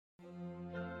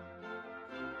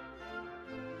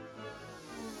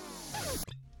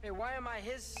Hey, why am I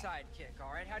his sidekick,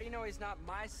 all right? How do you know he's not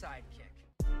my sidekick?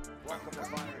 Welcome to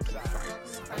Fireside.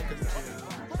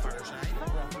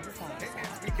 Welcome to Fireside.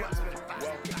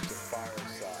 Welcome to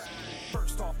Fireside.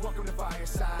 First off, welcome to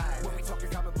Fireside. When we talking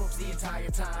comic books the entire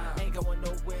time. Ain't going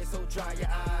nowhere, so dry your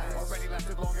eyes. Already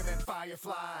lasted longer than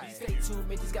Firefly. Stay tuned,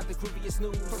 Mitch's got the grooviest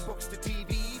news. From books to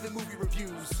TV, the movie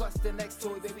reviews. Plus the next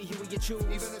toy, baby, here we you choose.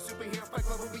 Even the superhero fight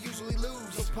club where we usually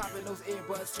lose. So pop in those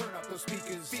earbuds, turn up those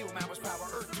speakers. Feel Mama's power,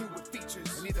 Earth 2 with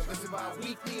features. And either listen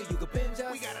bi-weekly or you can binge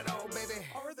us. We got it all, baby.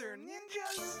 Are there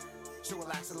ninjas? So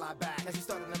relax and lie back as we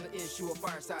start another issue of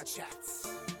Fireside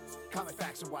Chats. Comic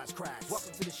facts and wise cracks.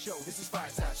 Welcome to the show. This is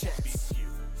Fireside Chats.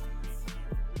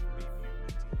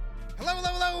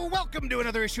 Hello. Welcome to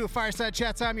another issue of Fireside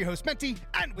Chats. I'm your host, Menti,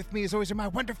 and with me as always are my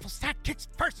wonderful sidekicks.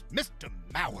 First, Mr.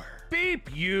 Mauer.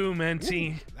 Beep you, Menti.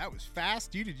 Ooh, that was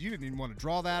fast. You didn't even want to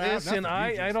draw that out. Listen,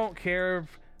 I don't care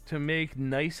to make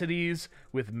niceties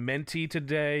with Menti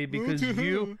today because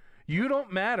you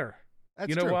don't matter. That's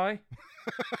you know true. why?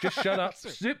 Just shut up.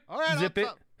 Zip it.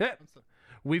 Yep.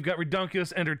 We've got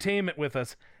Redunculous Entertainment with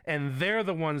us, and they're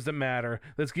the ones that matter.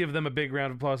 Let's give them a big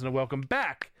round of applause and a welcome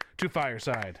back to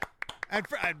Fireside. And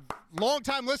for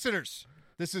long-time listeners,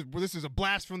 this is a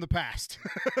blast from the past.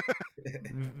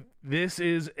 This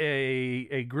is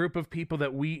a group of people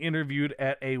that we interviewed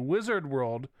at a Wizard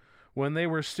World when they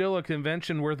were still a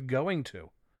convention worth going to.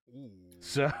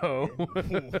 So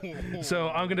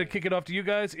I'm going to kick it off to you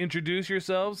guys. Introduce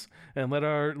yourselves and let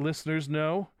our listeners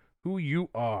know who you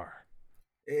are.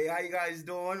 Hey, how you guys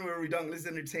doing? We're Redunculous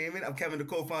Entertainment. I'm Kevin, the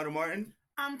co-founder, Martin.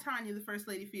 I'm Tanya, the First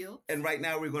Lady Field. And right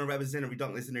now we're going to represent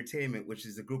Redunculous Entertainment, which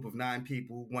is a group of 9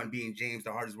 people, one being James,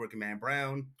 the hardest working man,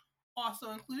 Brown.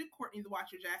 Also included Courtney, the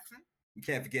Watcher Jackson. We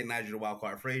can't forget Nigel, the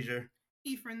wildcard, Frazier.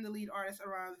 Ephraim, the lead artist,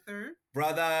 Around the Third.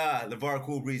 Brother, LeVar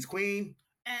Cool Breeze Queen.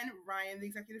 And Ryan, the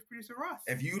executive producer, Ross.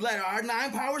 If you let our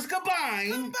 9 powers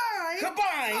combine,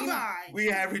 we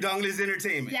have Redunculous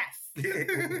Entertainment. Yes.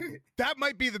 That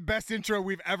might be the best intro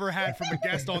we've ever had from a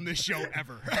guest on this show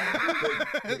ever.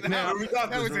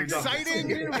 That was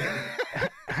exciting.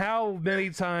 How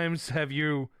many times have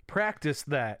you practiced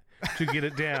that to get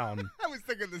it down? I was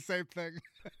thinking the same thing.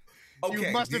 Okay,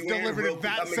 you must have delivered it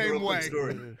that same way.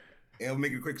 Yeah, I'll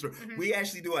make it a quick story. Mm-hmm. We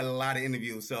actually do a lot of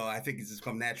interviews, so I think it's just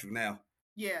come natural now.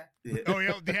 Yeah. Oh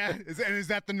yeah. Is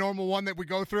that the normal one that we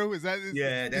go through? That's the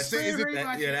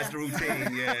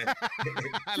routine. Yeah.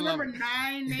 Do you remember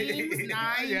 9 names,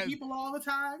 9 people all the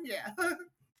time? Yeah.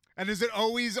 And is it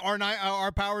always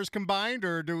our powers combined,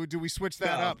 or do we switch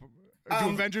that up? Do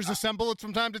Avengers assemble it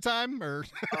from time to time, or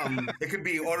it could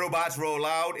be Autobots roll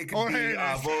out. It could be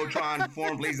Voltron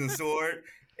form blazing sword.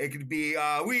 It could be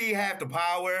we have the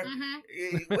power.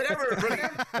 Mm-hmm. Whatever.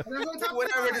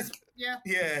 Whatever it is.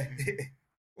 Yeah.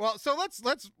 Well, so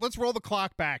let's roll the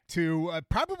clock back to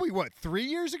probably 3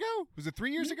 years ago? Was it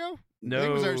 3 years ago?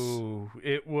 No,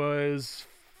 it was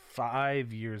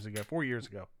 5 years ago, 4 years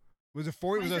ago. Was it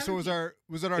 4?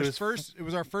 Was it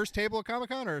our first table at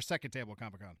Comic-Con or our second table at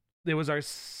Comic-Con? It was our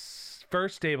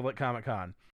first table at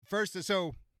Comic-Con.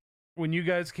 So when you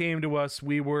guys came to us,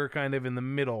 we were kind of in the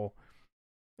middle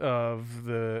of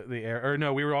the air, or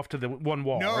no, we were off to the one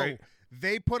wall, right?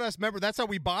 They put us, remember, that's how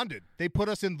we bonded. They put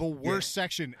us in the worst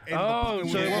section. So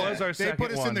it was our second one.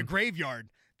 They put us in the graveyard.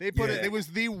 It was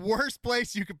the worst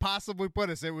place you could possibly put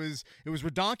us. It was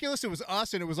Redunculous, it was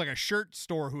us, and it was like a shirt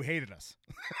store who hated us.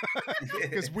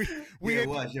 Because we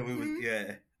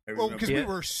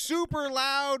were super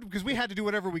loud, because we had to do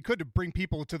whatever we could to bring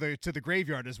people to the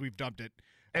graveyard as we've dumped it.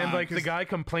 And the guy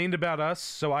complained about us,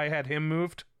 so I had him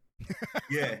moved.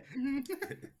 Yeah.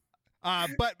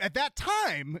 But at that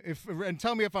time, and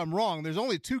tell me if I'm wrong, there's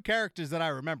only 2 characters that I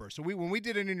remember. So when we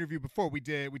did an interview before, we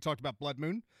talked about Blood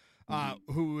Moon,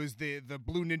 who was the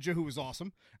blue ninja who was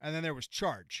awesome, and then there was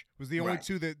Charge, was the only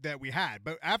 2 that we had.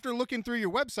 But after looking through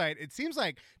your website, it seems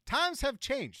like times have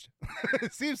changed.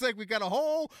 It seems like we've got a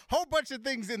whole bunch of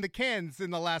things in the cans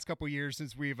in the last couple of years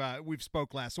since we've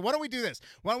spoke last. So why don't we do this?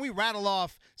 Why don't we rattle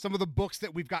off some of the books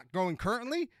that we've got going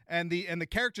currently and the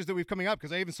characters that we've coming up?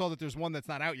 Because I even saw that there's one that's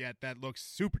not out yet that looks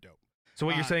super dope. So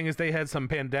what you're saying is they had some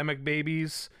pandemic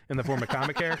babies in the form of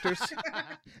comic characters?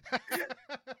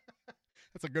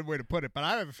 That's a good way to put it, but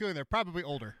I have a feeling they're probably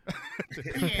older.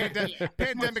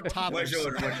 Pandemic toddlers. Much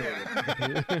older.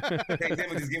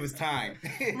 Pandemic just give us time.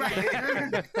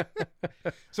 Right.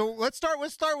 So let's start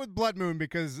with Blood Moon,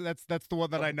 because that's the one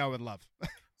that I know and love.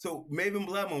 So Maven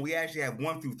Blood Moon, we actually have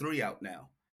 1 through 3 out now.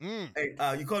 Hey,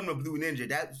 you called him a blue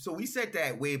ninja. So we said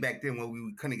that way back then when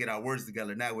we couldn't get our words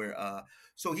together. Now we're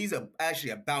so he's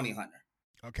actually a bounty hunter.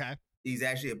 Okay. He's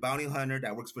actually a bounty hunter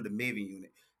that works for the Maven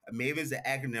unit. MAVEN is the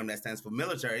acronym that stands for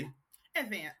Military,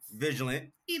 Advanced,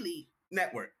 Vigilant, Elite,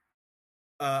 Network.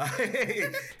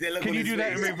 Can you do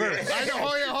that in reverse? I know.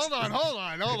 Oh, yeah,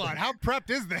 hold on. How prepped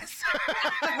is this?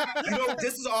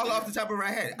 This is all off the top of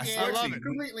my head. I swear love to you. it.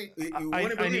 completely.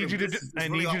 I need you to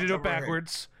do it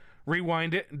backwards.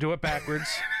 Rewind it. Do it backwards.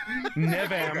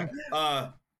 Nevam.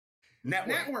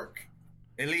 Network.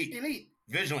 Elite.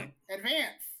 Vigilant.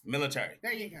 Advanced. Military.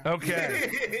 There you go.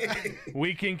 Okay.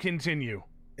 We can continue.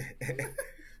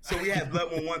 So we have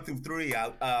Blood Moon 1 through 3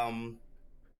 out.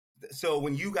 So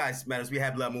when you guys met us, we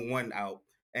had Blood Moon 1 out,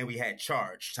 and we had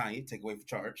Charge. Tanya, take away from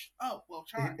Charge. Oh, well,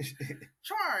 Charge.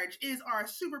 Charge is our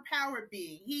superpowered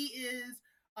being. He is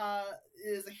a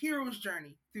hero's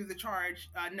journey through the Charge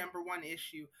 #1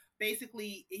 issue.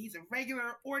 Basically, he's a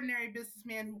regular, ordinary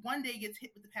businessman who one day gets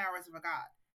hit with the powers of a god.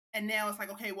 And now it's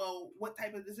like, okay, well, what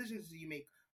type of decisions do you make?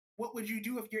 What would you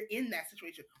do if you're in that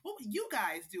situation? What would you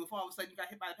guys do if all of a sudden you got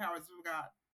hit by the powers of a god?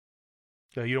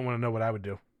 So you don't want to know what I would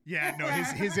do. Yeah, no,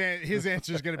 his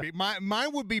answer is going to be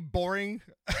mine would be boring.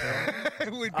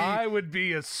 I would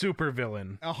be a super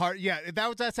villain.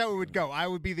 That's how it would go. I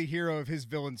would be the hero of his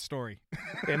villain story,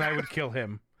 and I would kill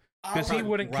him because he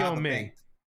wouldn't kill me.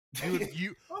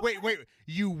 Wait,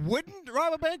 you wouldn't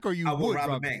rob a bank, or I would rob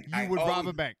a bank? You would rob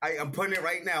a bank. I'm putting it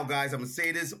right now, guys. I'm gonna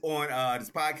say this on this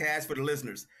podcast for the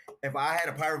listeners. If I had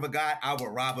a power of a god, I would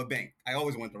rob a bank. I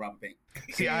always wanted to rob a bank.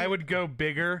 See, I would go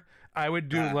bigger. I would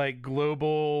do like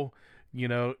global,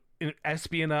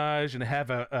 espionage and have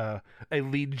a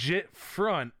legit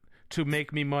front to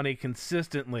make me money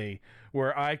consistently,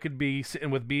 where I could be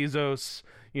sitting with Bezos,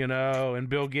 and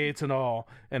Bill Gates and all,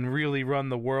 and really run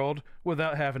the world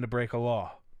without having to break a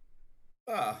law.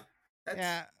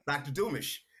 That's Dr.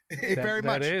 Doomish. Very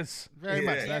much. That is. Very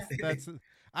much. That's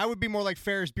I would be more like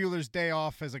Ferris Bueller's Day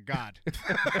Off as a god.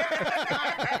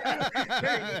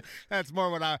 That's more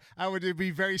what I would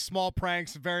be. Very small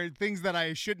pranks, very things that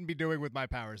I shouldn't be doing with my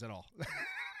powers at all. I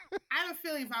have a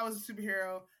feeling if I was a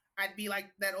superhero, I'd be like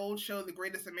that old show, The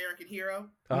Greatest American Hero.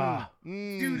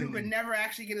 Dude who could never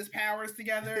actually get his powers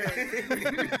together.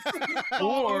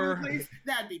 Or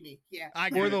that'd be me. Yeah.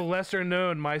 Or the lesser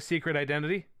known My Secret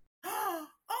Identity. Oh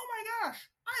my gosh.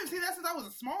 I haven't seen that since I was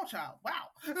a small child. Wow.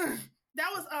 That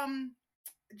was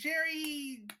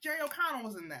Jerry O'Connell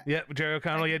was in that. Yep, Jerry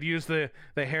O'Connell. He had used the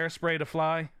hairspray to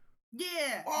fly.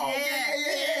 Yeah. Oh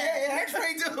yeah.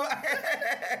 Hairspray too.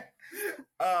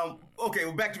 Okay,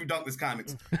 well, back to Redunkless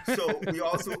Comics. So we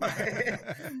also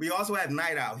have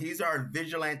Night Owl. He's our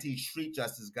vigilante street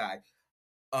justice guy.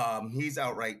 He's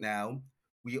out right now.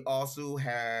 We also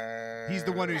have. He's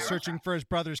the one who's searching for his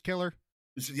brother's killer.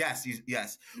 Yes.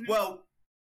 Well,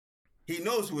 he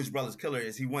knows who his brother's killer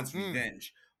is. He wants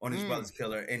revenge on his brother's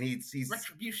killer, and he's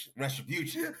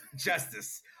retribution,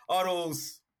 justice, all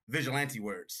those vigilante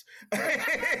words. It's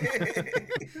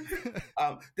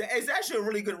actually a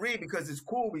really good read because it's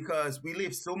cool because we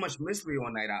leave so much mystery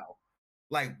on Night Owl.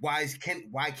 Like, why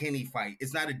can he fight?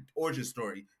 It's not an origin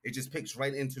story. It just picks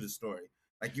right into the story.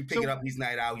 Like, you pick it up, he's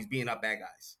Night Owl, he's beating up bad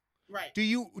guys. Right. Do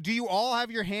you all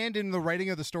have your hand in the writing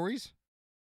of the stories?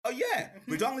 Oh, yeah.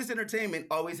 Redunkless Entertainment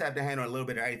always have their hand on a little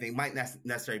bit of everything. Might not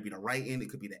necessarily be the writing.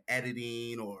 It could be the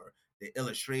editing or the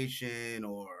illustration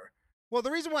or... Well,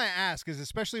 the reason why I ask is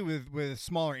especially with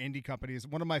smaller indie companies,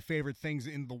 one of my favorite things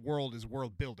in the world is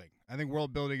world building. I think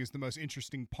world building is the most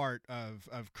interesting part of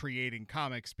creating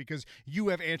comics because you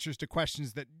have answers to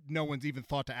questions that no one's even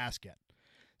thought to ask yet.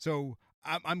 So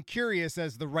I'm curious,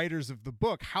 as the writers of the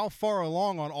book, how far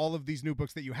along on all of these new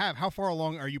books that you have, how far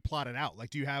along are you plotted out? Like,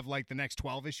 do you have like the next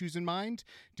 12 issues in mind?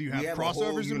 Do you have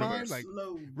crossovers in mind? Like,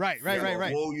 right.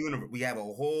 Whole universe. We have a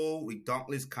whole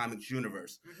Redunkless Comics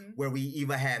universe where we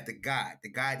even have the god. The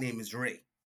god name is Ray.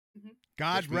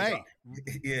 God Ray.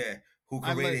 Yeah. Who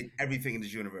created everything in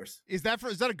this universe. Is that a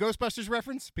Ghostbusters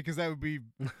reference? Because that would be...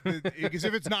 Because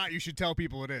if it's not, you should tell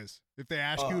people it is. If they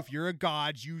ask you if you're a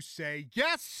god, you say,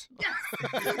 yes!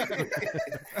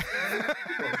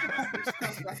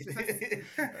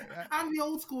 I'm the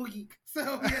old school geek,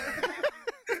 so...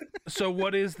 So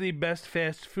what is the best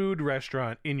fast food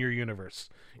restaurant in your universe?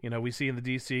 We see in the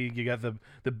DC, you got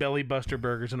the Belly Buster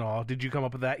burgers and all. Did you come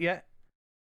up with that yet?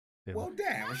 Well,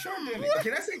 damn, sure didn't.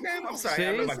 Can I say damn? I'm sorry, I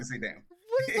don't know if I can say damn.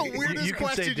 What is the weirdest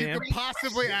question you could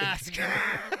possibly ask?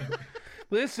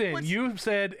 Listen, you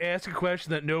said ask a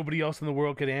question that nobody else in the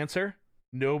world could answer.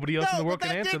 Nobody else in the world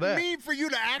can answer that. That didn't mean for you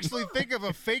to actually think of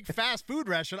a fake fast food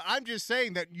restaurant. I'm just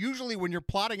saying that usually when you're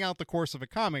plotting out the course of a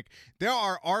comic, there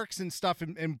are arcs and stuff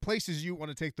and places you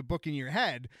want to take the book in your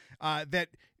head that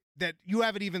you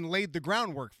haven't even laid the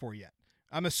groundwork for yet.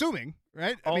 I'm assuming,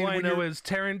 right? All I when know you're- is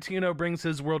Tarantino brings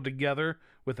his world together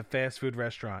with a fast food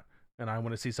restaurant, and I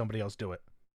want to see somebody else do it.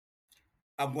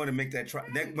 I'm going to make that try.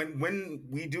 When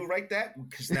we do write that,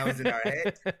 because now it's in our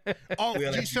head. Oh,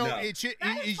 We'll let so you know. it should.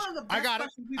 That is one of the I best got it.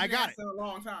 questions we've I been got asked it. in a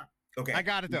long time. Okay. I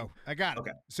got it though. I got it.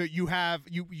 Okay. So you have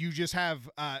you just have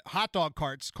hot dog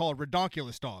carts called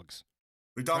redonkulous dogs.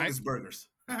 Redonkulous burgers.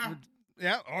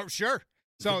 Yeah. Oh, sure.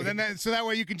 So then so that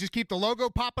way you can just keep the logo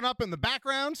popping up in the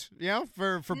background,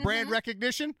 for brand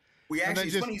recognition. We And then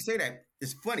actually, it's funny you say that.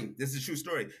 It's funny. This is a true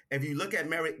story. If you look at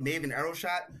Maven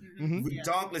Aeroshot,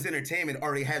 Redonkulous Entertainment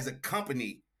already has a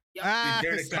company.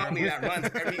 They're the company that runs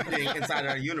everything inside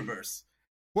our universe.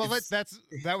 Well,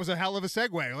 that was a hell of a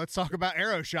segue. Let's talk about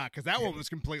Aeroshot because that one was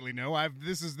completely new.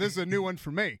 This is a new one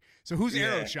for me. So who's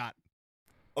Aeroshot?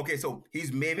 Okay, so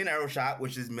he's Maven Aeroshot,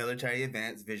 which is Military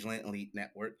Advanced Vigilant Elite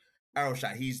Network.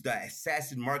 Aeroshot, he's the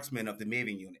assassin marksman of the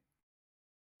Maven unit.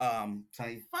 Fun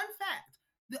fact: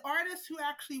 the artist who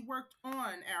actually worked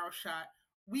on Aeroshot,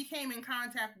 we came in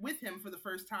contact with him for the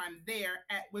first time there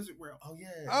at Wizard World. Oh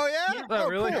yeah. Oh yeah. Oh,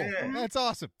 really? Cool. Yeah. That's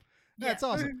awesome. That's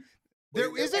awesome.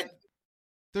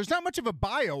 There's not much of a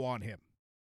bio on him.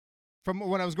 From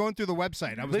when I was going through the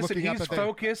website, I was Listen, looking up he's at the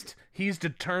focused. He's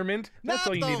determined. That's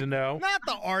all you need to know. Not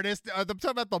the artist. I'm talking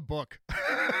about the book.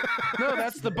 No,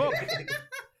 that's the book.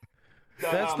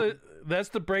 That's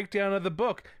the breakdown of the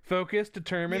book. Focused,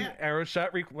 determined,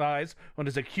 Aeroshot relies on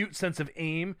his acute sense of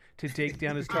aim to take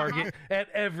down his target at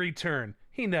every turn.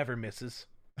 He never misses.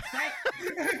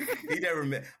 He never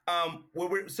met.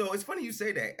 So it's funny you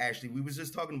say that. Ashley, we was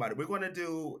just talking about it. We're going to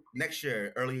do next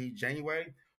year, early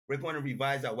January. We're going to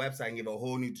revise our website and give a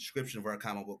whole new description of our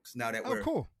comic books. Now that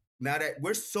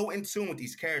we're so in tune with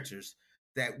these characters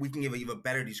that we can give an even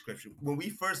better description. When we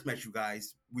first met you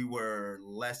guys, we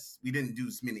didn't do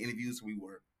as many interviews. So we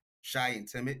were shy and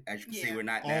timid, as you can see. We're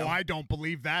not now. Oh, I don't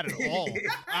believe that at all.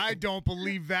 I don't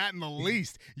believe that in the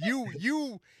least.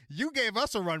 You gave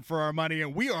us a run for our money,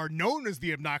 and we are known as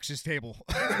the obnoxious table.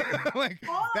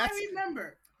 I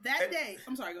remember that day.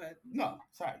 I'm sorry. Go ahead. No,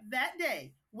 sorry. That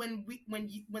day when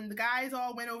the guys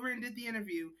all went over and did the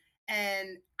interview,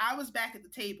 and I was back at the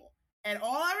table, and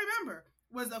all I remember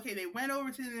was, they went over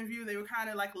to the interview. They were kind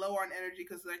of like low on energy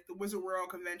because like the Wizard World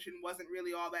convention wasn't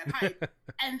really all that hype.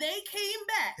 And they came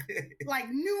back like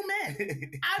new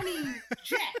men. I mean,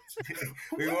 jacked.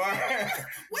 We were.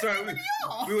 Sorry,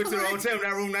 we went to the hotel in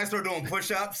that room and I started doing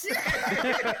push-ups. I'm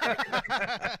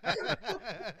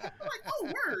like, oh,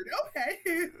 word.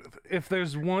 Okay. If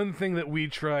there's one thing that we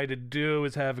try to do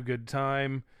is have a good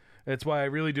time. That's why I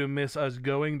really do miss us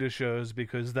going to shows,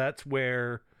 because that's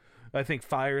where I think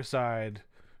Fireside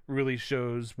really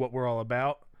shows what we're all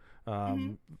about.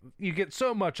 You get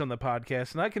so much on the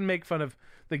podcast, and I can make fun of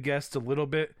the guests a little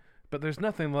bit, but there's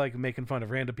nothing like making fun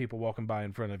of random people walking by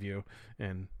in front of you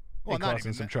and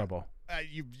causing some trouble.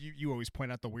 You always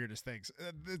point out the weirdest things.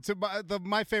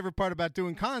 My favorite part about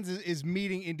doing cons is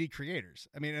meeting indie creators.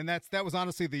 I mean, and that was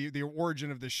honestly the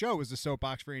origin of the show, was the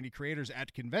soapbox for indie creators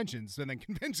at conventions, and then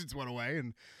conventions went away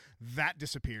and that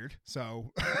disappeared.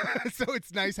 So so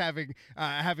it's nice having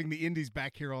the indies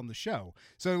back here on the show.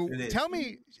 So tell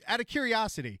me, out of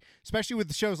curiosity, especially with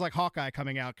the shows like Hawkeye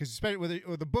coming out, because especially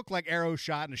with a book like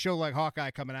Aeroshot and a show like Hawkeye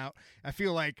coming out, I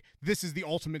feel like this is the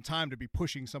ultimate time to be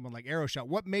pushing someone like Aeroshot.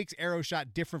 What makes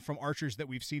Aeroshot different from archers that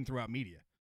we've seen throughout media?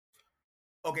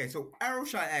 Okay, so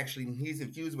Aeroshot, actually, he's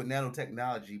infused with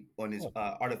nanotechnology on his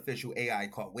artificial AI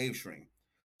called Wavestream.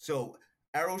 So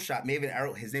Aeroshot,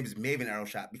 his name is Maven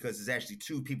Aeroshot because it's actually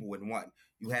two people in one.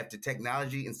 You have the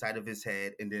technology inside of his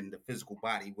head and then the physical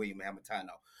body, William Amatano.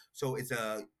 So it's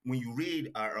when you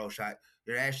read Aeroshot,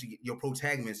 your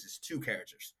protagonist is two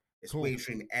characters. It's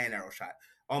Wavestream and Aeroshot.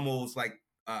 Almost like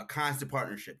a constant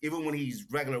partnership. Even when he's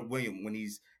regular William, when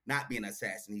he's not being an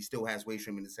assassin, he still has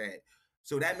Wavestream in his head.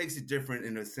 So that makes it different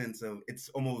in the sense of it's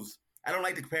almost, I don't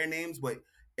like to compare names, but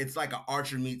it's like an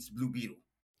Archer meets Blue Beetle.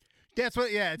 That's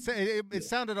what. Yeah, it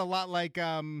sounded a lot like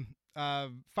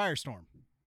Firestorm.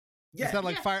 Yeah, it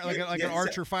sounded like an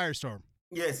Archer Firestorm.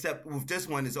 Yeah, except with this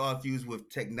one, it's all fused with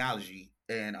technology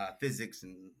and physics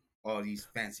and all these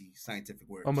fancy scientific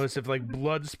words. Almost if like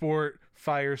Bloodsport,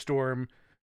 Firestorm,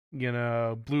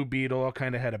 Blue Beetle all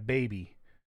kind of had a baby,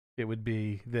 it would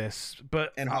be this.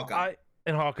 But and Hawkeye.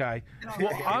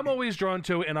 Well, I'm always drawn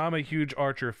to, and I'm a huge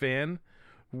Archer fan.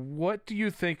 What do you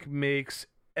think makes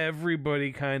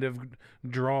everybody kind of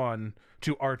drawn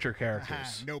to Archer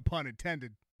characters? No pun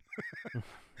intended.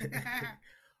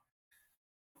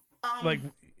 Like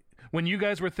when you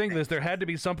guys were thinking this, there had to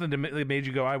be something that made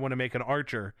you go, I want to make an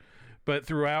Archer. but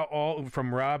throughout all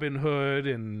from Robin Hood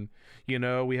and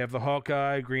we have the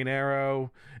Hawkeye, Green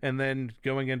Arrow, and then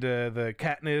going into the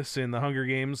Katniss and the Hunger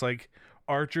Games, like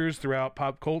archers throughout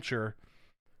pop culture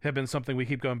have been something we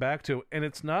keep going back to, and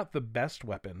it's not the best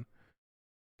weapon,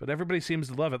 but everybody seems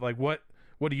to love it. Like what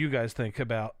do you guys think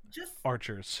about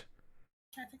archers?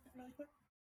 Can I take that really quick?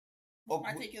 Oh,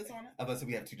 I take yours on it. I was about to say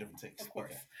we have two different takes. Of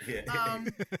course. Okay. Yeah.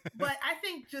 But I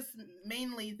think just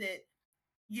mainly that,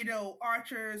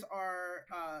 archers are,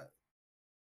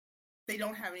 they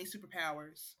don't have any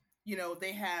superpowers.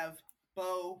 They have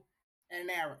bow and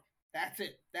an arrow. That's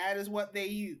it. That is what they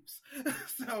use.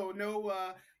 So no,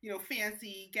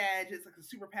 fancy gadgets like a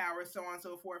superpower, so on and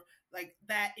so forth. Like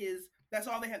that's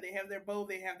all they have. They have their bow,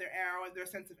 they have their arrow, and their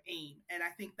sense of aim. And I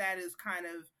think that is kind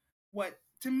of what,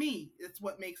 to me, it's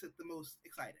what makes it the most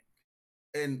exciting.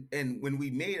 And when we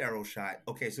made Arrow Shot,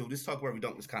 okay, so let's talk about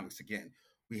Redunkless Comics again.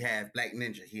 We have Black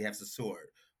Ninja, he has a sword.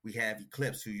 We have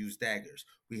Eclipse, who used daggers.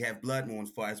 We have Blood Moon, as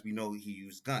far as we know, he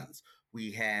used guns.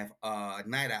 We have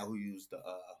Night Owl, who used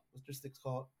what's their sticks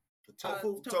called? The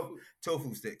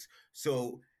tofu sticks.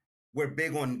 So we're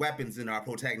big on weapons, and our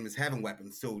protagonists having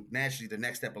weapons. So naturally, the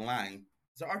next step in line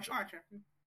is Archer.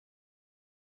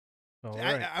 All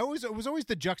right. It was always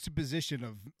the juxtaposition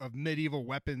of medieval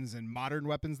weapons and modern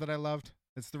weapons that I loved.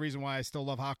 That's the reason why I still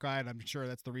love Hawkeye, and I'm sure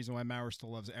that's the reason why Maurer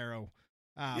still loves Arrow.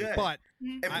 But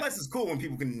and plus, it's cool when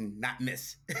people can not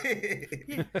miss.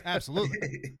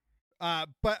 Absolutely.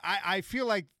 But I feel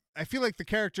like the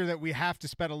character that we have to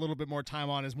spend a little bit more time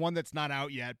on is one that's not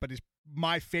out yet, but is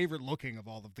my favorite looking of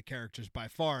all of the characters by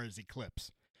far is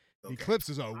Eclipse. Okay. Eclipse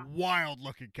is a wild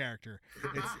looking character.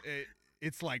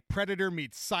 It's like Predator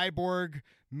meets Cyborg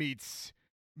meets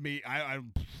me.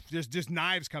 There's just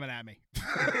knives coming at me.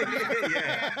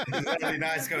 Yeah,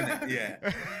 knives coming at me.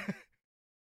 Yeah.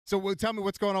 So tell me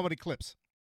what's going on with Eclipse.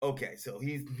 Okay, so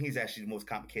he's actually the most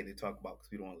complicated to talk about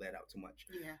because we don't want to let out too much.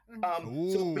 Yeah.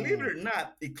 So believe it or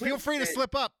not, Eclipse feel free to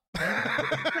slip up.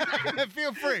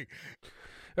 Feel free.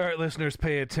 All right, listeners,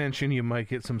 pay attention. You might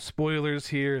get some spoilers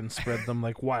here and spread them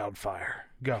like wildfire.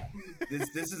 Go. This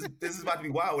is about to be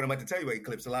wild. What I'm about to tell you about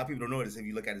Eclipse. A lot of people don't know this if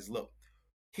you look at his look.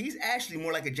 He's actually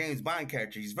more like a James Bond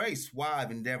character. He's very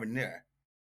suave and debonair.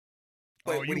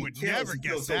 But you would never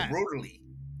guess that. So brutally.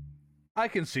 I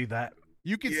can see that.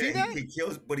 You can see that? He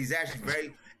kills, but he's actually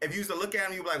very. If you used to look at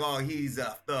him, you'd be like, "Oh, he's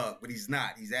a thug," but he's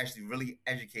not. He's actually really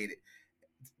educated.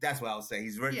 That's what I would say.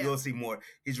 He's really. You'll see more.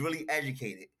 He's really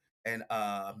educated, and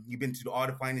he's been to all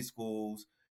the fighting schools.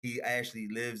 He actually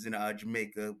lives in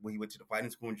Jamaica, where he went to the fighting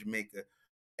school in Jamaica,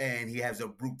 and he has a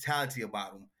brutality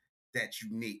about him that's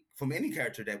unique from any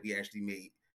character that we actually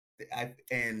made.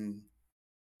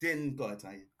 Then go ahead,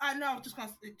 Tanya. I know. Just kind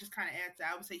of add to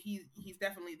that. I would say he's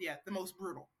definitely the most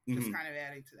brutal. Just kind of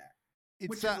adding to that,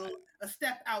 which is a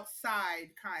step outside,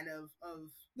 kind of.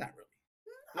 Not really.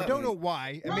 I don't know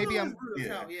why. And maybe I'm.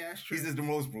 Yeah, that's true. He's just the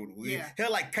most brutal. Yeah.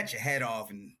 He'll like cut your head off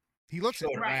and he looks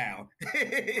around.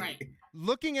 Right.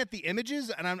 Looking at the images,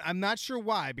 and I'm not sure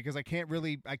why because I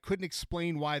couldn't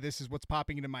explain why this is what's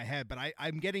popping into my head, but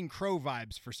I'm getting Crow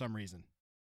vibes for some reason.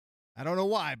 I don't know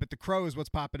why, but the Crow is what's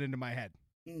popping into my head.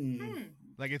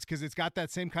 Like it's because it's got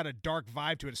that same kind of dark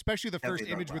vibe to it, especially the first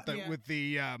image with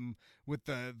the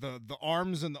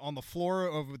arms on the floor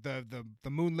of the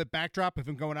moonlit backdrop of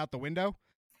him going out the window.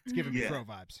 It's giving me Crow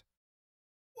vibes.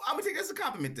 Well, I'm gonna take that as a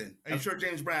compliment then. I'm sure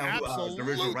James Brown, who is the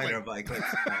original writer of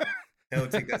Eclipse, he'll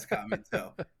take that as a compliment.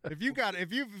 So if you've got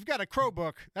a Crow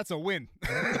book, that's a win.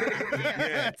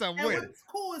 That's a win. And what's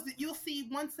cool is that you'll see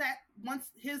once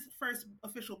his first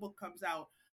official book comes out,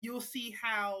 you'll see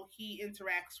how he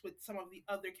interacts with some of the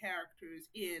other characters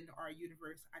in our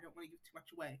universe. I don't want to give too much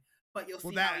away, but you'll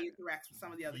see how he interacts with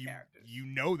some of the other characters. You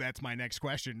know that's my next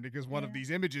question because one of these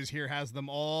images here has them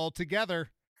all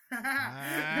together. And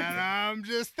I'm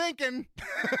just thinking,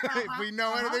 if we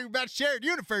know anything about shared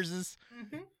universes,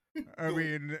 I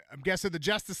mean, I'm guessing the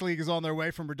Justice League is on their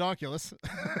way from Redonkulous.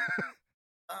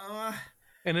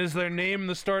 And is their name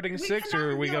the starting six,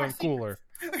 or are we going cooler?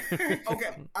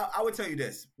 Okay, I would tell you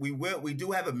this: we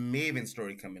do have a Maven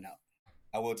story coming out.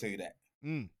 I will tell you that.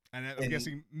 And I'm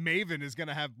guessing Maven is going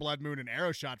to have Blood Moon and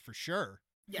Arrow Shot for sure.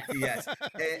 Yes,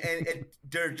 and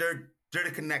they're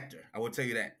the connector. I will tell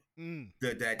you that.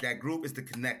 That group is the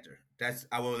connector.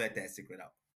 I will let that secret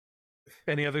out.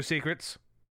 Any other secrets?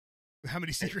 How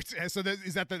many secrets? So that's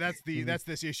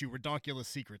this issue. Redonkulous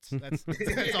secrets. That's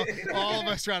all of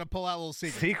us trying to pull out little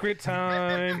secrets. Secret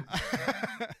time.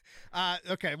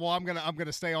 Okay, well I'm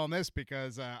gonna stay on this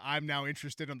because I'm now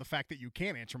interested in the fact that you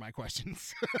can't answer my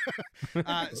questions.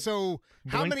 So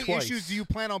how many issues do you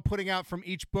plan on putting out from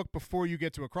each book before you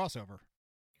get to a crossover?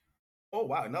 Oh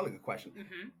wow, another good question.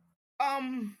 A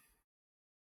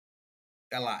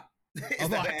lot. A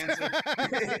lot.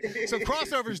 So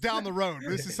crossovers down the road.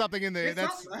 This is something in the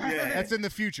that's in the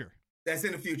future. That's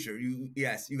in the future.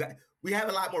 We have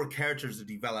a lot more characters to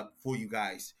develop for you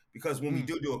guys because when we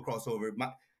do a crossover,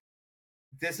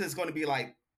 this is going to be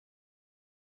like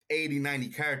 80, 90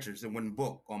 characters in one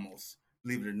book almost.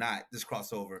 Believe it or not, this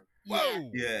crossover. Whoa.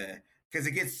 Yeah, because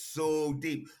it gets so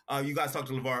deep. You guys talked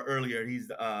to LeVar earlier.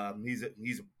 He's a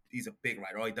big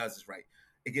writer. All he does is write.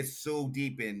 It gets so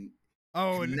deep and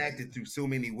connected through so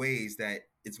many ways that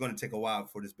it's going to take a while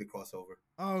for this big crossover.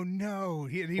 Oh no,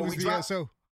 he was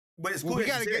But it's cool.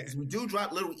 We do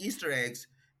drop little Easter eggs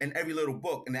in every little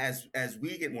book, and as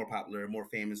we get more popular, more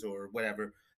famous, or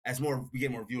whatever, we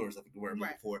get more viewers, I think the word I'm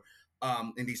looking for,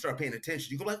 and they start paying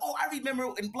attention, you go like, oh, I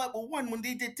remember in Blood Bowl 1 when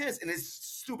they did this, and it's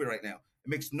stupid right now. It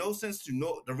makes no sense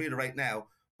to the reader right now,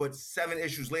 but 7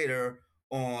 issues later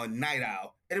on Night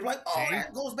Owl, and they're like, oh,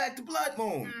 that goes back to Blood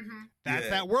Moon. Mm-hmm. That's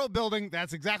that world building.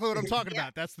 That's exactly what I'm talking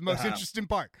about. That's the most interesting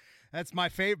part. That's by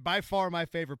far my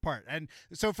favorite part. And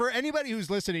so for anybody who's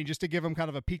listening, just to give them kind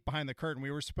of a peek behind the curtain, we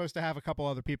were supposed to have a couple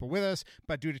other people with us,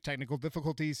 but due to technical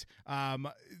difficulties,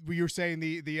 you were saying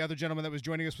the other gentleman that was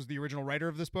joining us was the original writer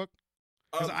of this book?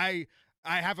 Because I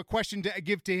have a question to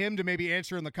give to him to maybe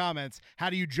answer in the comments. How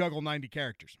do you juggle 90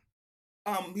 characters?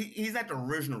 He's not the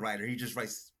original writer. He just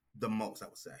writes the most, I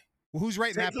would say. Well, who's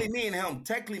writing that book?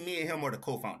 Technically, me and him are the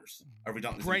co-founders of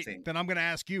Redonkulous Entertainment. Then I'm going to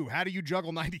ask you, how do you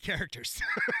juggle 90 characters?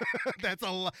 That's a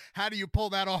lot. How do you pull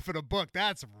that off in a book?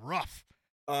 That's rough.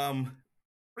 Redonkulous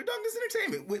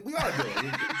Entertainment. We all do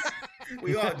it.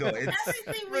 We all do it.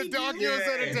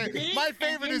 Redonkulous Entertainment. My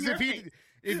favorite is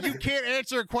if you can't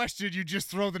answer a question, you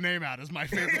just throw the name out. Is my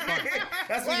favorite part.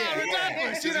 That's what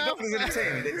Redonkulous, you know? Redonkulous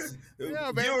Entertainment.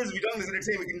 Viewers of Redonkulous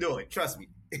Entertainment can do it. Trust me.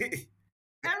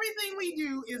 Everything we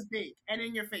do is big and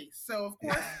in your face. So, of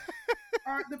course,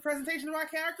 the presentation of our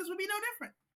characters would be no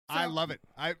different. So, I love it.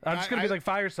 I'm just going to be like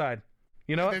Fireside.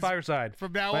 You know what? Fireside.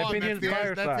 From now on, that's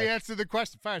the answer to the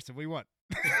question. Fireside, what do you want?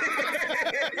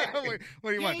 What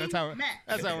do you want? That's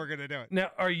how we're going to do it. Now,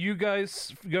 are you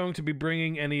guys going to be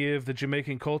bringing any of the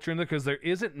Jamaican culture in there? Because there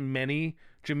isn't many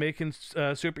Jamaican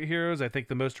superheroes. I think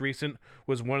the most recent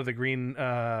was one of the Green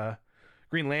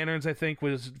Lanterns, I think,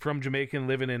 was from Jamaica and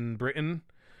living in Britain.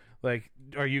 Like,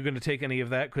 are you going to take any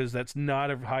of that? Because that's not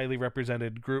a highly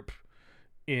represented group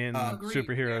in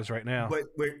superheroes right now. But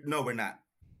we're not.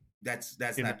 That's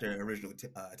not the original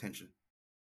attention.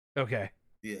 Okay.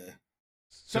 Yeah.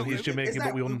 So he's Jamaican,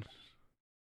 but we'll...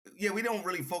 Yeah, we don't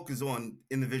really focus on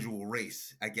individual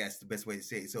race, I guess, the best way to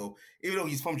say it. So even though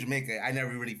he's from Jamaica, I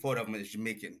never really thought of him as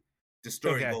Jamaican. The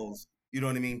story goes, you know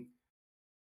what I mean?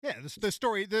 Yeah, the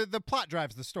story, the plot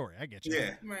drives the story. I get you.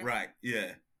 Yeah, right.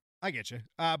 Yeah. I get you.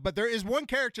 But there is one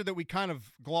character that we kind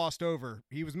of glossed over.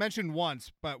 He was mentioned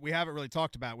once, but we haven't really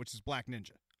talked about, which is Black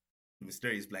Ninja. The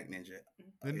mysterious Black Ninja.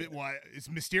 Why? It's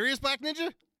Mysterious Black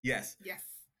Ninja? Yes. Yes.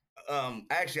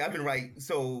 Actually, I've been writing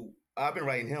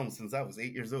him since I was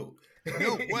 8 years old.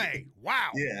 No way.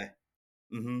 Wow. Yeah.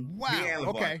 Mm-hmm. Wow.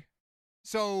 Okay.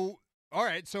 So, all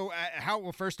right. So,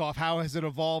 first off, how has it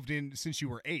evolved since you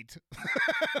were 8?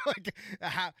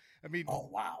 Oh,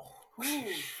 wow.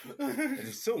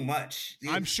 There's so much.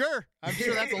 I'm sure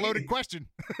that's a loaded question.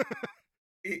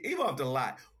 He evolved a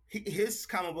lot. His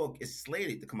comic book is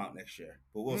slated to come out next year,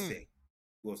 but we'll see.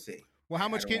 We'll see. Well,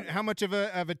 how much of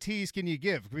a tease can you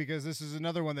give? Because this is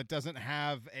another one that doesn't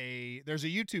have there's a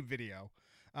YouTube video,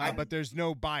 but there's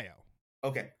no bio.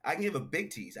 Okay, I can give a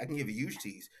big tease. I can give a huge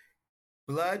tease.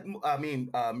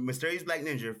 Mysterious Black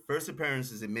Ninja first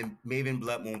appearance is in Maven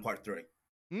Blood Moon Part 3.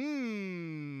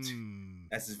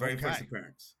 That's his very first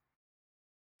appearance.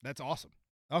 That's awesome.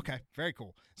 Okay, very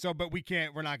cool. So, but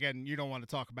you don't want to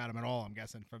talk about him at all, I'm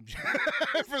guessing, from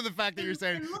the fact that you're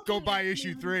saying, go buy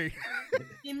issue 3.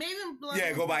 In Maven Blood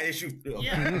Moon, go buy issue 3.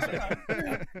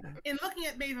 Yeah. In looking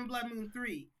at Maven Blood Moon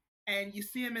 3, and you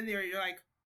see him in there, you're like,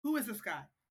 who is this guy?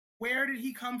 Where did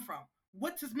he come from?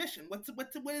 What's his mission? What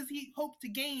does he hope to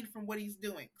gain from what he's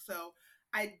doing? So,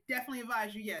 I definitely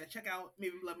advise you, to check out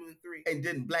Maven Blood Moon 3. And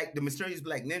then the Mysterious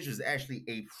Black Ninja is actually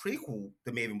a prequel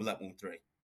to Maven Blood Moon 3.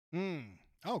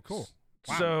 Oh, cool.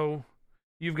 Wow. So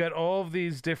you've got all of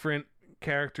these different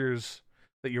characters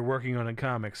that you're working on in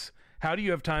comics. How do you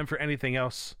have time for anything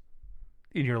else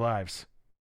in your lives?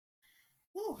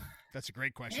 Ooh, that's a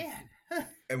great question.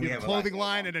 And we have a clothing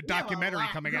line and a documentary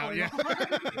coming out. Yeah.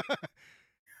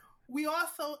 We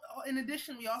also have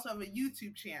a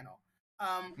YouTube channel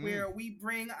where we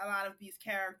bring a lot of these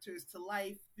characters to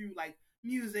life through like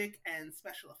music and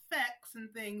special effects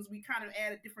and things. We kind of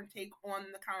add a different take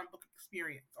on the comic book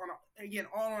experience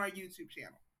all on our YouTube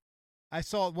channel. I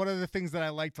saw one of the things that I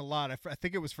liked a lot. I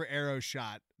think it was for Arrow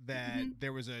Shot that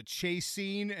there was a chase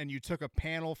scene and you took a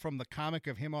panel from the comic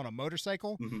of him on a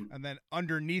motorcycle and then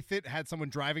underneath it had someone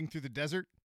driving through the desert.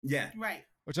 Yeah. Right.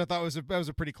 Which I thought that was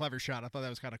a pretty clever shot. I thought that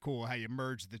was kind of cool how you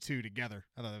merged the two together.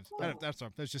 I thought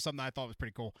that's just something I thought was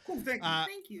pretty cool. Cool, thank you.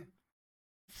 Thank you.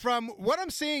 From what I'm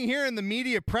seeing here in the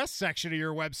media press section of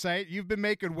your website, you've been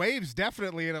making waves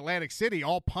definitely in Atlantic City.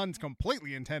 All puns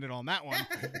completely intended on that one.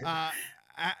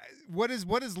 What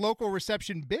has local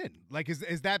reception been? Like,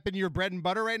 has that been your bread and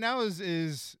butter right now?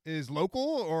 Is local,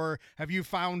 or have you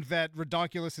found that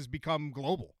Redonkulous has become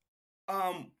global?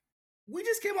 We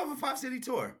just came off a 5-city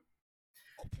tour.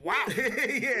 Wow,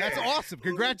 yeah. That's awesome!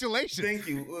 Congratulations. Thank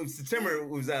you.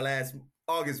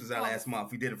 August was our last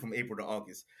month. We did it from April to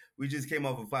August. We just came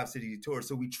off a 5-city tour,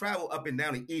 so we travel up and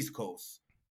down the East Coast.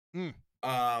 But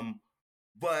I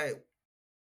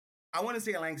want to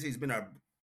say Atlantic City has been our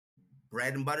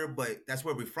bread and butter, but that's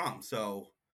where we're from. So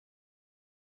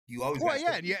you always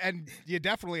and you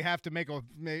definitely have to make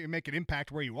an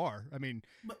impact where you are. I mean,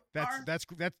 that's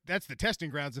the testing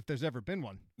grounds if there's ever been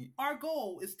one. Our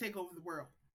goal is to take over the world.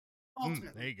 Ultimately,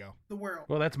 there you go. The world.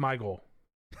 Well, that's my goal.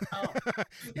 Oh.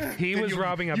 He was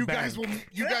robbing a bank.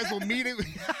 You guys will meet it.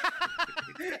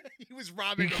 He was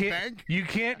robbing a bank. You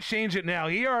can't change it now.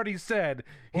 He already said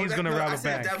he's going to rob a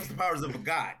bank. That was the powers of a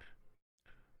god.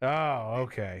 Oh,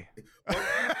 okay.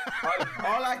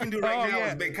 All I can do now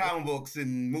is make comic books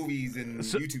and movies and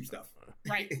YouTube stuff.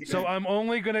 Right. So I'm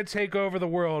only going to take over the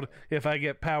world if I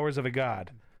get powers of a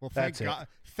god. Well, thank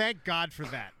God for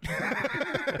that.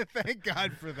 Thank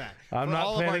God for that. I'm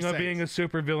not planning on being a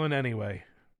supervillain anyway.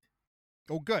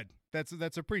 Oh, good.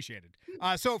 That's appreciated.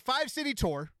 So 5-city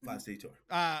tour. 5-city tour.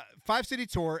 5-city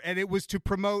tour, and it was to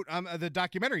promote the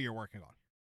documentary you're working on.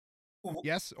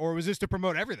 Yes, or was this to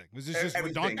promote everything? Was this just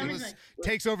Redonkulous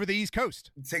takes over the East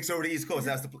Coast? Takes over the East Coast.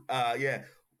 That's the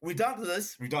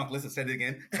Redonkulous. I said it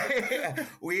again.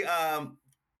 We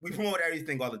promote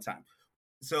everything all the time.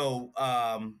 So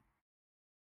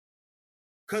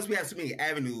because we have so many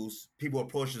avenues, people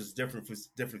approach us different for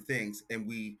different things, and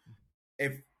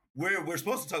we're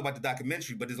supposed to talk about the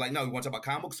documentary, but it's like, no, we want to talk about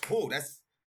comic books. Cool, that's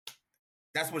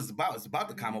what it's about. It's about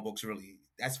the comic books, really.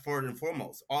 That's first and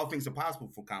foremost. All things are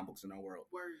possible for comic books in our world.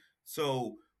 Word.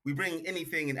 So we bring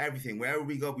anything and everything. Wherever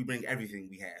we go, we bring everything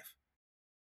we have.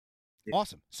 Yeah.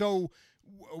 Awesome. So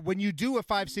when you do a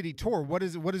 5-city tour, what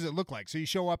does it look like? So you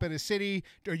show up in a city.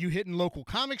 Are you hitting local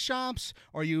comic shops?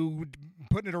 Are you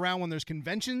putting it around when there's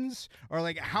conventions? Or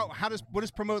like what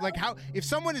does promote, like how, if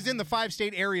someone is in the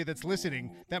 5-state area that's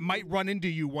listening that might run into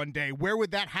you one day, where would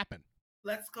that happen?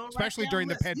 Let's go. Especially during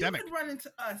the pandemic. You could run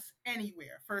into us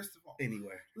anywhere. First of all,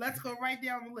 anywhere. Let's go right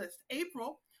down the list.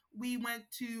 April, we went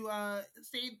to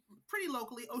stayed pretty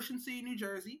locally, Ocean City, New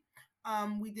Jersey.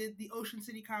 We did the Ocean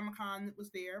City Comic-Con that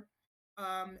was there.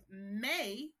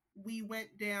 May, we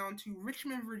went down to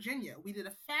Richmond, Virginia. We did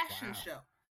a fashion show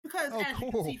because, as you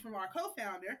can see from our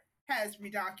co-founder, has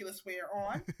Redonkulous wear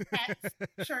on, hats,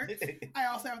 shirts. I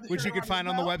also have the which shirt you can on find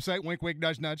as on the well. website. Wink, wink,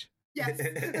 nudge, nudge. Yes.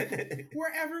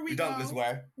 Wherever we go,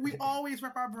 we always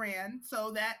rep our brand.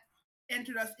 So that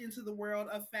entered us into the world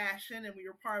of fashion, and we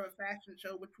were part of a fashion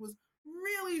show, which was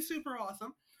really super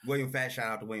awesome. William Fat, shout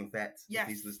out to William Fats if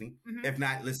he's listening. If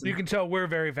not, listen. You can tell we're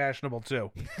very fashionable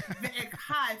too.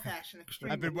 High fashion,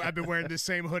 extremely. I've been wearing the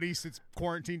same hoodie since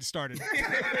quarantine started.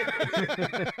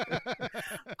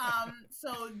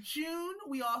 So June,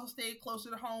 we also stayed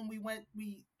closer to home.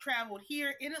 We traveled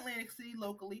here in Atlantic City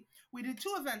locally. We did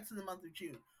 2 events in the month of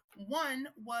June. One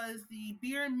was the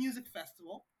Beer and Music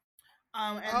Festival.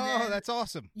 That's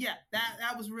awesome. Yeah,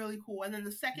 that was really cool. And then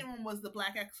the second one was the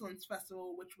Black Excellence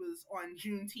Festival, which was on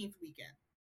Juneteenth weekend.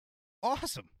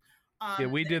 Awesome.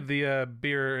 We did the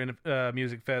Beer and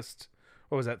Music Fest.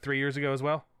 What was that, 3 years ago as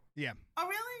well? Yeah. Oh,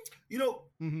 really? You know,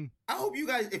 I hope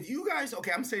if you guys,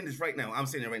 okay, I'm saying this right now. I'm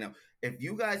saying it right now. If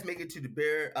you guys make it to the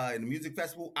Beer and the Music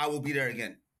Festival, I will be there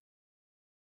again.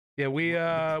 Yeah, we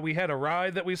had a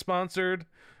ride that we sponsored.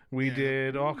 We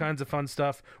did all kinds of fun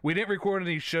stuff. We didn't record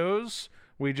any shows.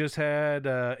 We just had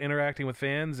interacting with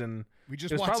fans, and we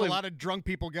just watched a lot of drunk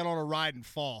people get on a ride and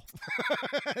fall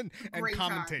and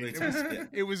commentate.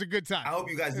 It was a good time. I hope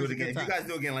you guys do it again. If you guys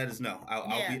do it again, let us know.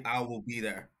 I will be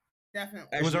there.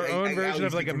 Definitely. It was our own version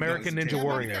of like American Ninja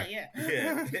Warrior.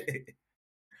 Yeah.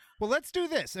 Well, let's do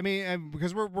this. I mean,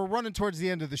 because we're running towards the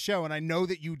end of the show, and I know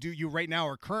that you right now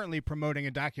are currently promoting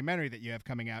a documentary that you have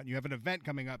coming out, and you have an event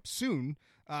coming up soon.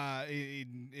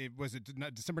 Was it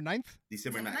December 9th?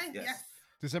 December 9th, yes.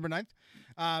 December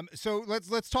 9th. So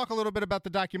let's talk a little bit about the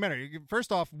documentary.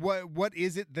 First off, what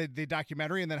is it, the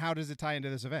documentary, and then how does it tie into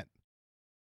this event?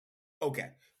 Okay,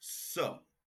 so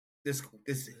this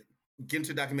get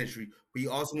into documentary. We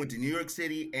also went to New York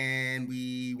City and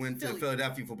we went to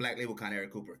Philadelphia for Black Label Con,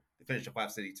 Eric Cooper, to finish a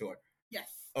 5-city tour. Yes.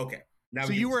 Okay. Now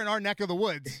so you were in our neck of the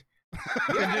woods.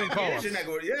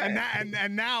 Yeah.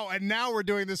 And now we're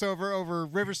doing this over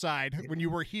Riverside when you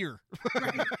were here.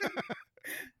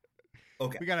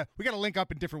 Okay. We gotta link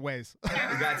up in different ways. We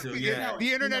got to, yeah.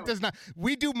 The internet does not.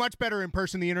 We do much better in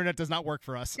person. The internet does not work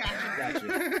for us.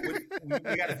 Gotcha. We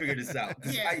got to figure this out.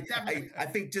 Yeah, I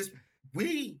think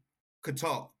we could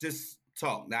talk,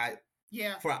 not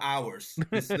for hours.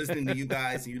 Just listening to you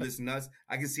guys and you listen to us.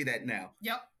 I can see that now.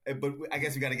 Yep. But I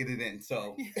guess we got to get it in.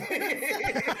 So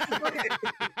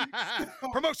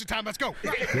promotion time. Let's go.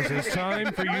 This is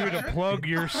time for you to plug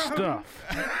your stuff.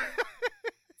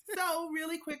 So,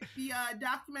 really quick, the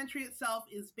documentary itself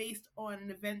is based on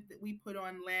an event that we put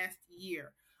on last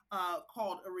year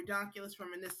called A Redonkulous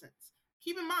Reminiscence.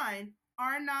 Keep in mind,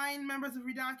 our 9 members of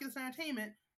Redonkulous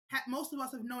Entertainment, most of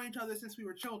us have known each other since we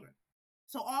were children.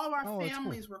 So all of our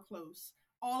families were close.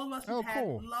 All of us have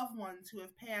had loved ones who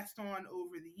have passed on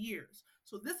over the years.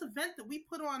 So this event that we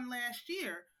put on last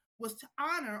year was to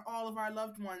honor all of our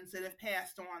loved ones that have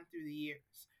passed on through the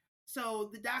years. So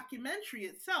the documentary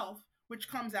itself, which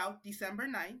comes out December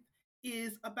 9th,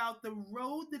 is about the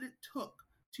road that it took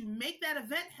to make that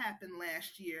event happen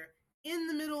last year in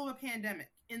the middle of a pandemic,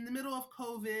 in the middle of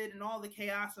COVID and all the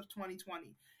chaos of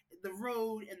 2020. The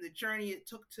road and the journey it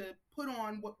took to put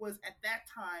on what was at that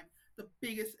time the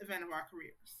biggest event of our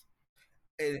careers.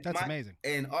 And that's amazing.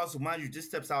 And also, mind you, just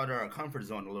steps out of our comfort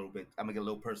zone a little bit. I'm going to get a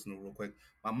little personal real quick.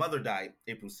 My mother died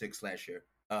April 6th last year.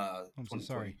 I'm so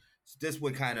sorry. So this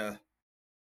would kind of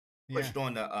pushed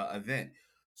on the event.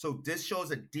 So this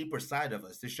shows a deeper side of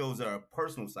us. This shows a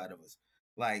personal side of us.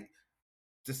 Like,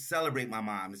 to celebrate my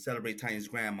mom, to celebrate Tanya's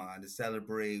grandma, to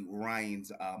celebrate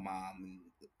Ryan's mom.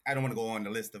 I don't want to go on the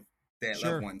list of dead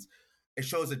loved ones. It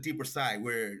shows a deeper side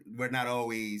where we're not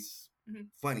always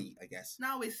funny, I guess.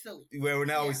 Not always silly. Where we're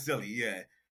not always silly, yeah.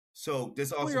 So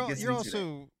this also gets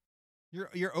into that.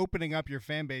 You're opening up your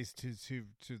fan base to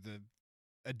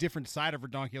a different side of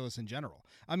Redonkulous in general.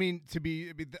 I mean,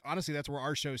 honestly, that's where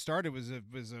our show started. Was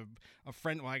a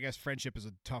friend. Well, I guess friendship is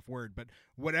a tough word, but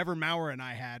whatever Maurer and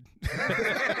I had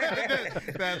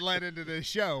that led into this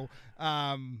show.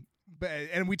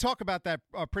 And we talk about that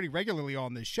pretty regularly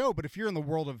on this show. But if you're in the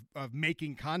world of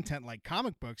making content like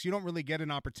comic books, you don't really get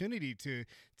an opportunity to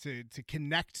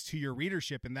connect to your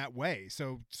readership in that way.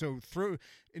 So through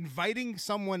inviting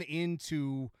someone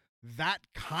into that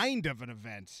kind of an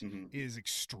event is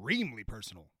extremely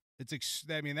personal.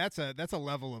 That's a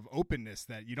level of openness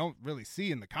that you don't really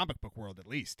see in the comic book world, at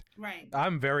least. Right.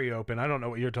 I'm very open. I don't know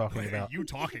what you're talking about. What are you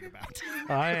talking about?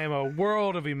 I am a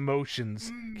world of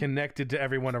emotions connected to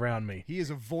everyone around me. He is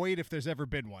a void if there's ever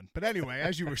been one. But anyway,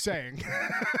 as you were saying.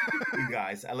 You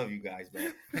guys. I love you guys,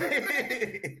 man.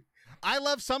 I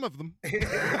love some of them.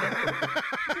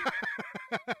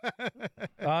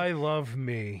 I love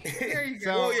me. There you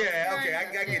go. So, okay,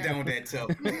 I gotta get down with that too.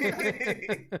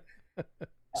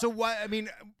 So what? I mean,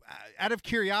 out of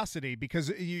curiosity, because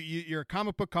you're a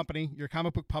comic book company, you're a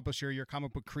comic book publisher, you're a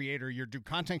comic book creator, you do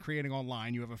content creating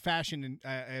online. You have a fashion,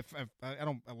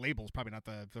 label is probably not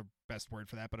the best word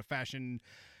for that, but a fashion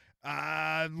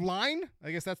line.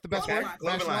 I guess that's the best word.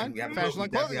 Fashion line. Fashion line.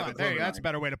 Clothing line. There you go. That's a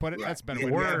better way to put it. That's a better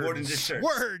way.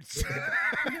 Words.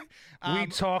 We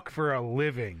talk for a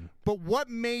living. But what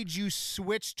made you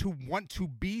switch to want to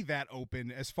be that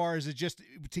open? As far as it just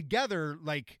together,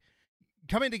 like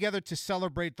coming together to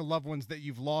celebrate the loved ones that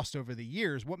you've lost over the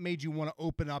years. What made you want to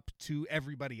open up to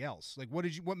everybody else? Like,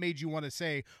 what made you want to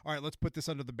say, all right, let's put this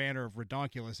under the banner of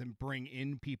Redonkulous and bring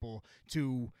in people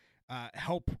to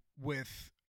help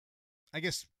with, I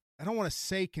guess, I don't want to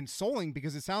say consoling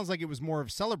because it sounds like it was more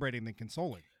of celebrating than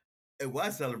consoling. It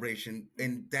was celebration,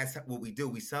 and that's what we do.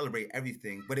 We celebrate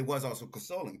everything, but it was also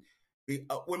consoling.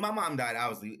 When my mom died,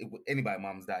 obviously, anybody's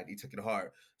mom's died, he took it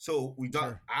hard. So we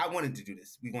thought, I wanted to do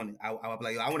this. I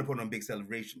want to put on a big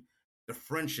celebration. The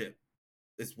friendship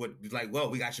is what, like, well,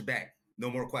 we got your back. No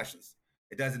more questions.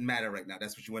 It doesn't matter right now.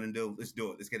 That's what you want to do. Let's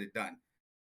do it. Let's get it done.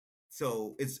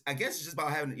 So I guess it's just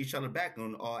about having each other back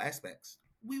on all aspects.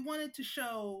 We wanted to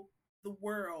show the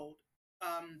world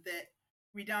that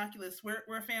Redonkulous, we're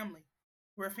a family.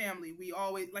 We're a family. We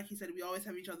always, like he said, we always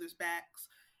have each other's backs.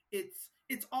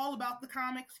 It's all about the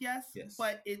comics, yes,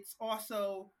 but it's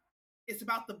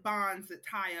about the bonds that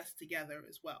tie us together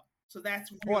as well. So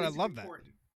that's really I love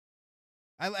important.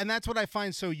 And that's what I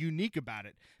find so unique about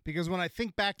it, because when I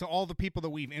think back to all the people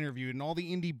that we've interviewed and all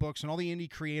the indie books and all the indie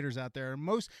creators out there, and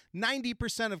most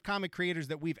 90% of comic creators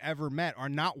that we've ever met are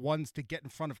not ones to get in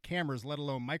front of cameras, let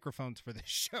alone microphones for this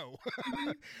show.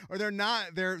 Or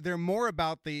they're more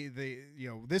about the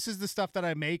this is the stuff that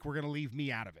I make, we're going to leave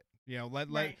me out of it.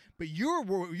 But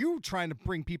you're trying to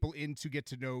bring people in to get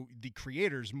to know the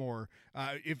creators more,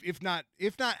 if not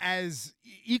as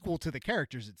equal to the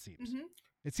characters, it seems. Mm-hmm.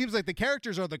 It seems like the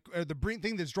characters are the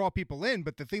thing that's draw people in,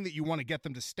 but the thing that you want to get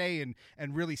them to stay and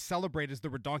really celebrate is the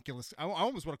redonkulous. I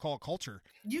almost want to call it culture.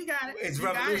 You got it. It's you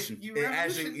revolution. Got it.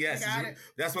 Actually, yes,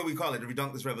 that's what we call it, the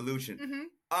redonkulous revolution.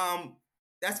 Mm-hmm.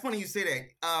 That's funny you say that.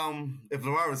 If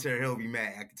Lamar was here, he'll be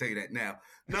mad. I can tell you that now.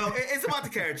 No, it's about the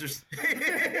characters.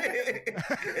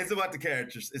 It's about the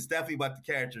characters. It's definitely about the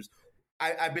characters.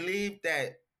 I believe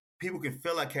that people can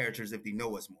feel our characters if they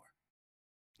know us more.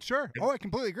 Sure. Oh, I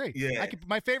completely agree. Yeah.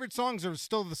 My favorite songs are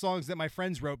still the songs that my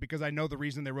friends wrote because I know the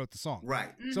reason they wrote the song.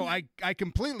 Right. Mm-hmm. So I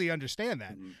completely understand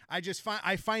that. Mm-hmm.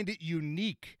 I find it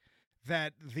unique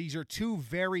that these are two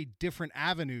very different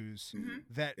avenues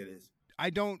that it is. I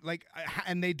don't like,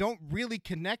 and they don't really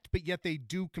connect, but yet they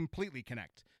do completely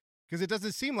connect. Because it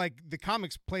doesn't seem like the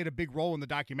comics played a big role in the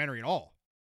documentary at all.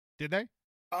 Did they?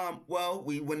 Well,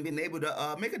 we wouldn't been able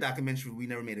to make a documentary. We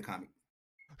never made a comic.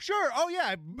 Sure. Oh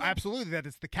yeah, absolutely. That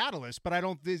it's the catalyst, but I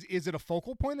don't. Is it a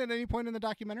focal point at any point in the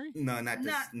documentary? No, not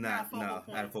this. Not a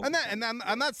focal point. And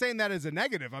I'm not saying that as a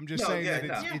negative. I'm just saying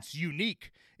that it's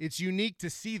unique. It's unique to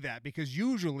see that, because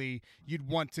usually you'd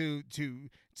want to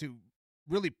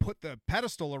really put the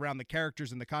pedestal around the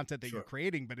characters and the content that you're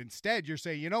creating, but instead you're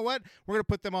saying, you know what, we're going to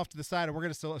put them off to the side and we're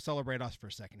going to celebrate us for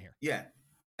a second here. Yeah.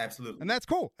 Absolutely. And that's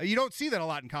cool. You don't see that a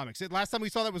lot in comics. Last time we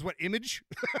saw that was Image?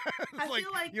 I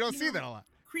feel like you don't see that a lot.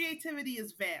 Creativity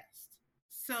is vast.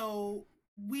 So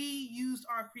we used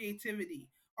our creativity,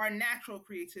 our natural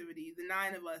creativity, the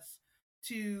 9 of us,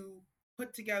 to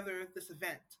put together this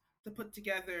event, to put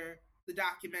together the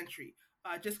documentary,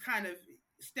 just kind of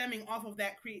stemming off of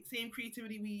that same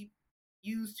creativity we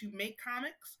use to make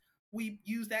comics. We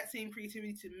use that same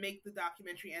creativity to make the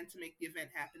documentary and to make the event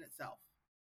happen itself.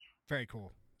 Very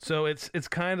cool. So it's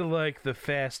kind of like the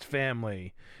Fast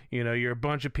Family. You're a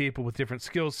bunch of people with different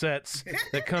skill sets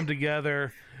that come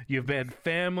together. You've been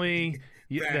family.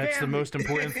 That's the most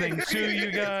important thing to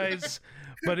you guys.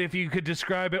 But if you could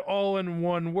describe it all in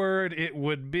one word, it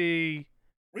would be...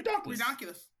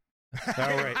 Redonkulous.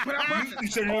 All right. If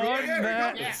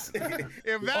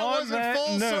that wasn't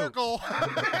full circle.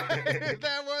 If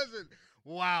that wasn't...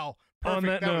 Wow. Perfect. On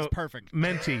that note, was perfect.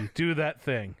 Menti, do that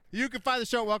thing. You can find the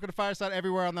show Welcome to Fireside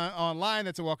everywhere online.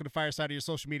 That's a Welcome to Fireside of your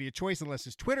social media choice, unless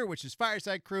it's Twitter, which is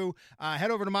Fireside Crew. Head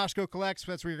over to Moscow Collects.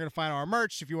 That's where you're going to find our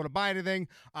merch if you want to buy anything.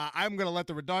 I'm going to let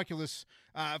the Redonkulous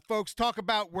folks talk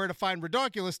about where to find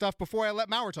Redonkulous stuff before I let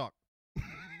Maurer talk.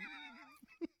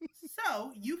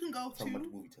 So you can go to...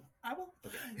 I will.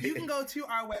 Okay. You can go to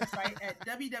our website at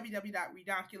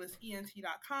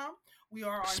www.redonkulousent.com. We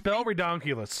are on... Spell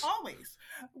Redonkulous. Always.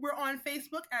 We're on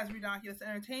Facebook as Redonkulous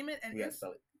Entertainment. And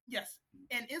spell it. Yes.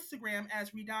 And Instagram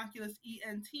as Redonkulous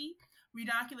ENT.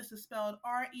 Redonkulous is spelled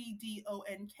REDONKULOUS.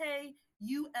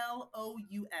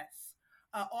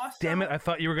 Also, damn it, I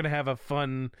thought you were going to have a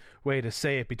fun way to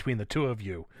say it between the two of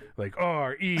you. Like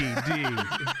R-E-D.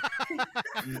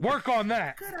 Work on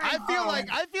that. I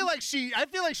feel like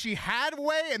she had a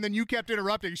way, and then you kept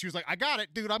interrupting. She was like, I got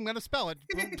it, dude. I'm going to spell it.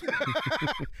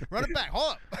 Run it back.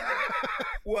 Hold up.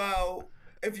 Well,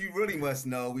 if you really must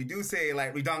know, we do say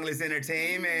like Redonkulous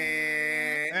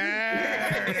Entertainment.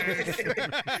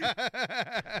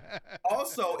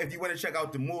 Also, if you want to check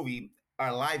out the movie,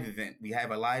 our live event. We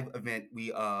have a live event.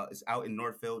 It's out in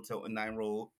Northfield, Tilton 9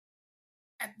 Road.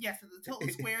 Yes, at the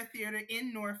Tilton Square Theater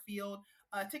in Northfield.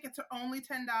 Tickets are only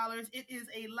 $10. It is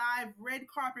a live red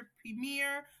carpet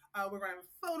premiere. We're going to have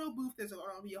a photo booth. There's going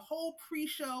to be a whole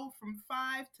pre-show from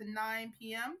 5 to 9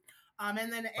 p.m.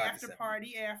 And then an after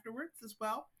party afterwards as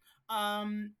well.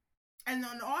 And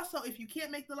then also, if you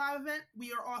can't make the live event,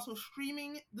 we are also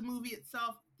streaming the movie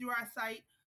itself through our site.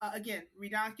 Again,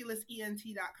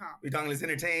 RedonkulousENT.com. Redonkulous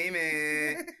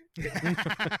Entertainment.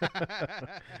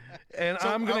 And so,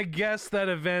 I'm going to guess that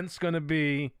event's going to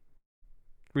be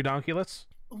Redonkulous.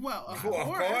 Well, of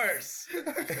course.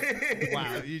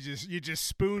 Wow, you just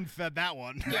spoon-fed that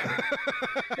one. Yeah.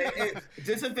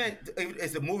 This event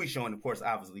is a movie showing, of course,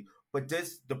 obviously. But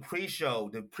the pre-show,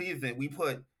 the pre-event, we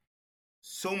put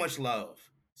so much love,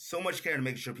 so much care to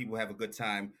make sure people have a good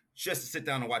time just to sit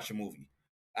down and watch a movie.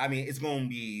 I mean, it's going to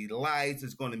be lights.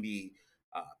 It's going to be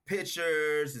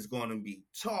pictures. It's going to be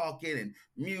talking and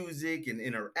music and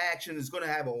interaction. It's going to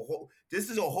have this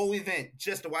is a whole event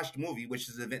just to watch the movie, which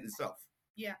is the event itself.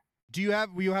 Yeah.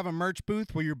 Will you have a merch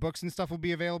booth where your books and stuff will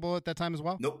be available at that time as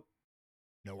well? Nope.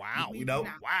 No, wow.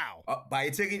 Wow. Buy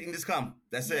a ticket and just come.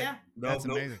 That's it. That's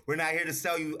amazing. We're not here to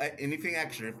sell you anything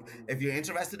extra. If you're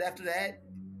interested after that,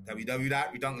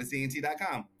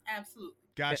 www.redonkulousent.com. Absolutely.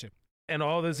 Gotcha. And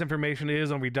all this information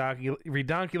is on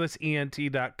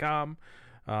redonkulousent.com.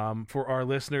 For our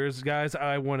listeners, guys,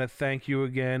 I want to thank you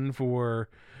again for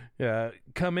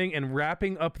coming and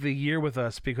wrapping up the year with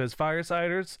us, because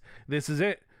Firesiders, this is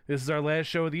it. This is our last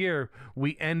show of the year.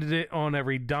 We ended it on a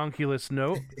redonkulous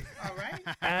note. All right.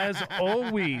 As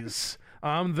always,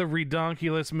 I'm the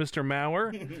redonkulous Mr.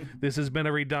 Maurer. This has been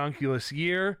a redonkulous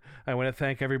year. I want to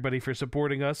thank everybody for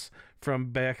supporting us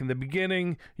from back in the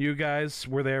beginning. You guys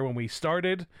were there when we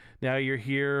started. Now you're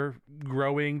here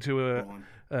growing to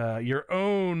your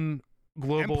own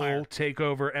global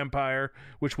takeover empire,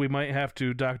 which we might have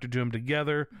to Dr. Doom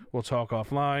together. We'll talk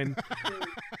offline.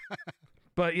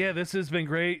 But yeah, this has been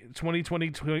great.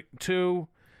 2022.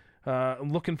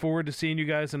 I'm looking forward to seeing you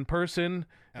guys in person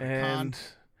at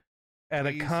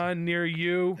a con near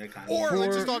you. Or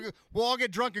we'll all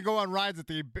get drunk and go on rides at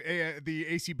the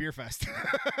AC Beer Fest.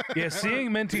 Yeah,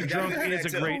 seeing Menti drunk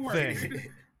is a great thing.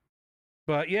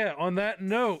 But yeah, on that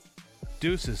note,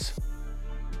 deuces.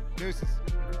 Get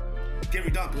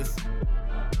redonkulous.